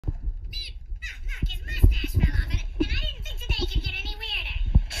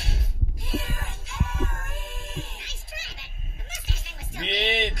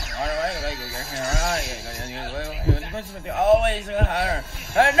always a hunter.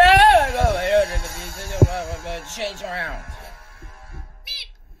 And now I go here to change around.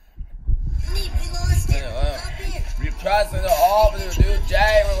 You cross the hall with a new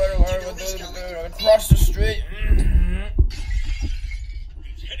day, we're across the street.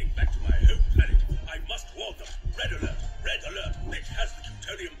 He's heading back to my home planet. I must warn them. Red alert, red alert. Mitch has the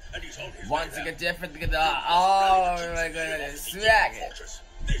plutonium and he's on his way. Once you get different, get oh my goodness, smack it.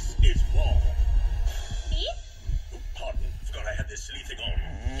 This is war. Me? Oh, pardon, forgot I had this silly thing on.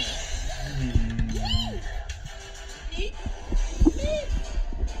 Me?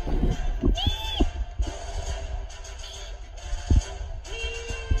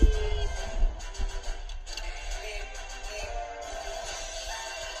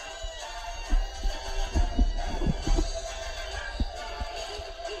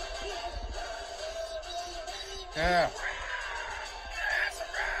 Yeah.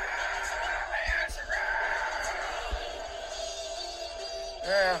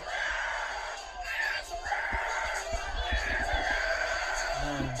 Yeah.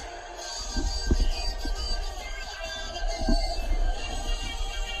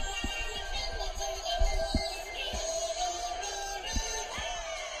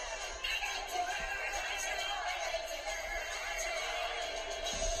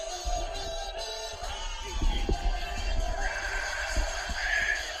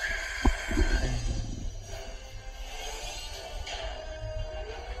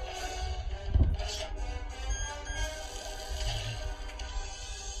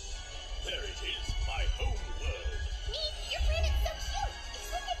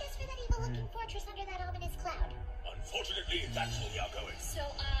 Unfortunately, that's where we are going. So,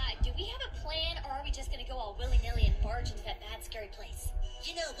 do we have a plan, or are we just gonna go all willy-nilly and barge into that bad, scary place?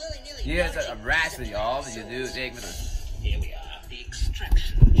 You know, willy-nilly. You guys are harassing y'all, but you do take with us. Here we are, the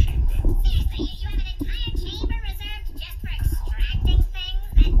extraction chamber. Seriously, you have an entire chamber reserved just for extracting things?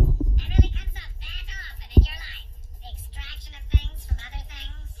 That really comes up that often in your life. The extraction of things from other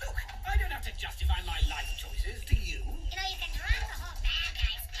things. Look, I don't have to justify my life choices, do you? You know, you can drop the whole bad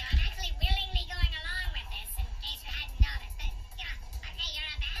guy spiel. I'm actually willingly going along with this, in case you hadn't noticed it. You know, okay, you're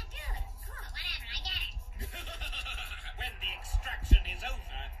a bad dude. Cool, whatever, I get it. When the extraction is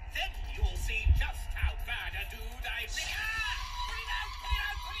over, then you'll see just how bad a dude I really am. Put it out, put it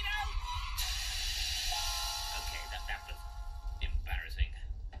out, put it out! Okay, that was embarrassing.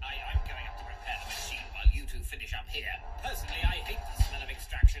 I'm going up to repair the machine while you two finish up here. Personally, I hate the smell of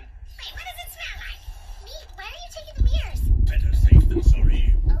extraction. Wait, what does it smell like? Me, why are you taking the mirrors? Better safe than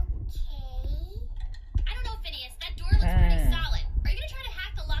sorry. Okay. I don't know, Phineas. That door looks pretty solid. Are you gonna try to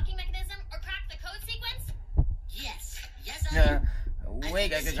hack the locking mechanism or crack the code sequence? Yes, I am.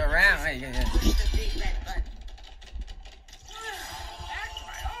 Wait, I get around. Push the big red button. Act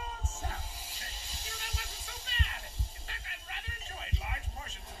my own self. You know, that wasn't so bad. In fact, I've rather enjoyed large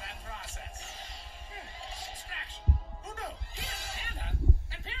portions of that process. Extraction. Oh no, here's Santa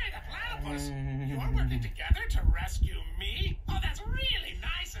and Period of Platypus. You're working together to rescue me? Oh, that's really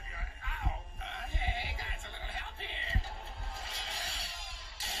nice of you. Hey, guys, a little help here.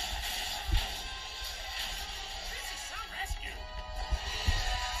 This is some rescue.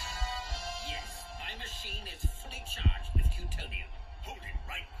 Yes, my machine is fully charged with plutonium. Hold it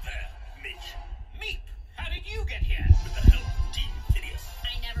right there, Mitch. Meep, how did you get here? With the help of Team Phineas.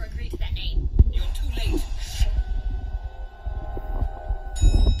 I never agreed to that name. You're too late.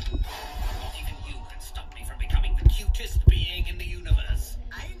 Not even you can stop me from becoming the cutest being in the universe.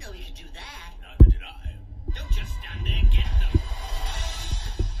 I didn't know you could do that. Neither did I. Don't just stand there, get them.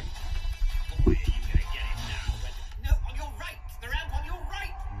 Boy, are you gonna get it now? No, on your right. The ramp on your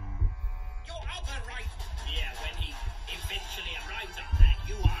right. Your other right. Yeah, when he eventually arrives up there,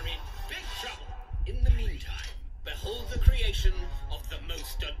 you are in big trouble. In the meantime, behold the creation of the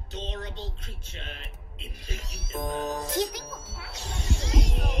most adorable creature in the universe. Do you think we'll catch them?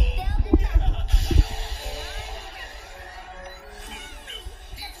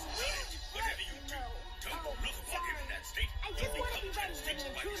 Whatever you do, don't look upon him in that state. Don't become transfixed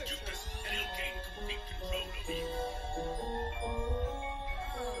by his cuteness, and he'll gain complete control over you.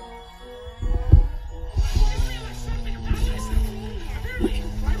 Something about myself. Apparently,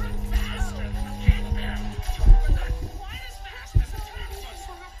 I run faster than a kangaroo, but not quite as fast as a octopus.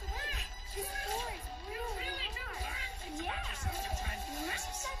 You really do learn things about yourself sometimes.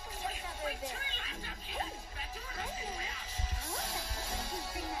 Wait till you're locked up here. That door must be way out.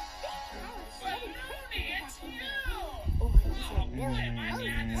 Baloney, it's you! Oh boy, am I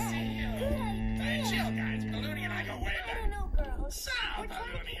glad to see you. Chill, guys. Baloney and I go way back. So,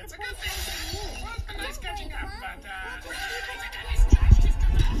 Baloney, it's a good thing. Well, it's been nice catching up, but, I think I misjudged his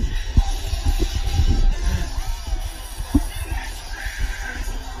devotion.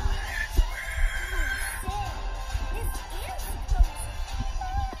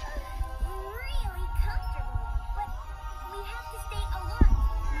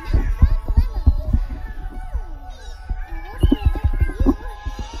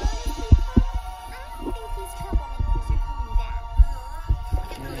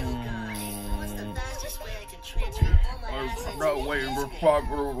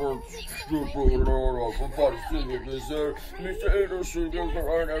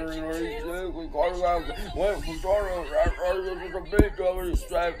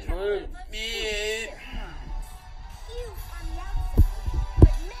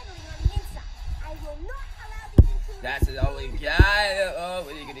 That's the only guy. Oh,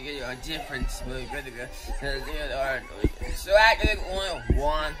 we're gonna get you a difference. So I can only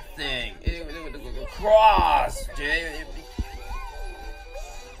one thing. Cross.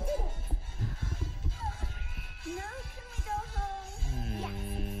 Now can we go home? Yes.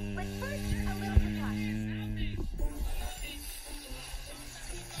 But first, a little talk.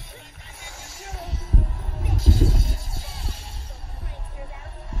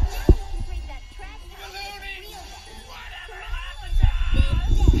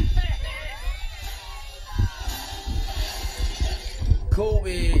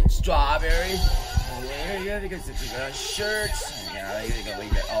 Kobe strawberry. Yeah, because it's shirts. Yeah, you gotta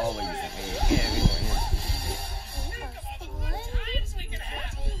leave it always.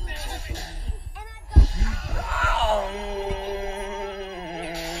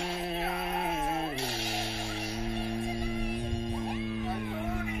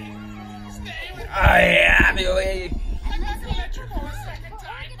 I am really.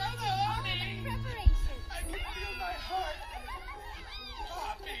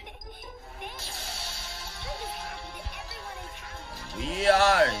 We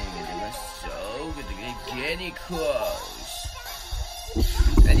are so good to get getting close.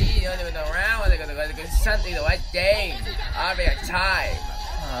 And you know, they're around, they're gonna go something the right day. I'll be a time.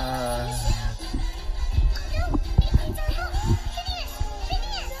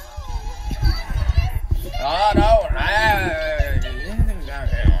 Oh no!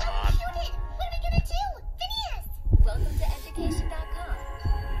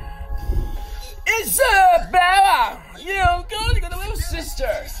 Isabella! You go to the little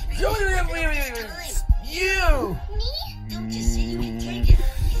sister! You! Don't just say you can take it.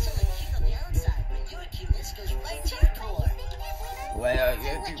 It's only cute on the outside, but your cuteness goes right to the core. Well, you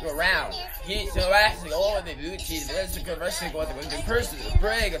have to go around. He's so asking all the beauty, let's go rushing what the person is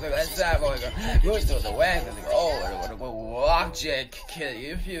break, let's have all the goes to the west, and oh, what a object kill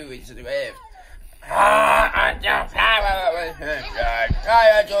you if you reach the wave. I don't have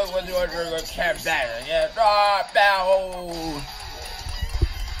I don't want to camp that.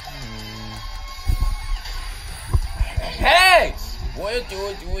 Hey! What do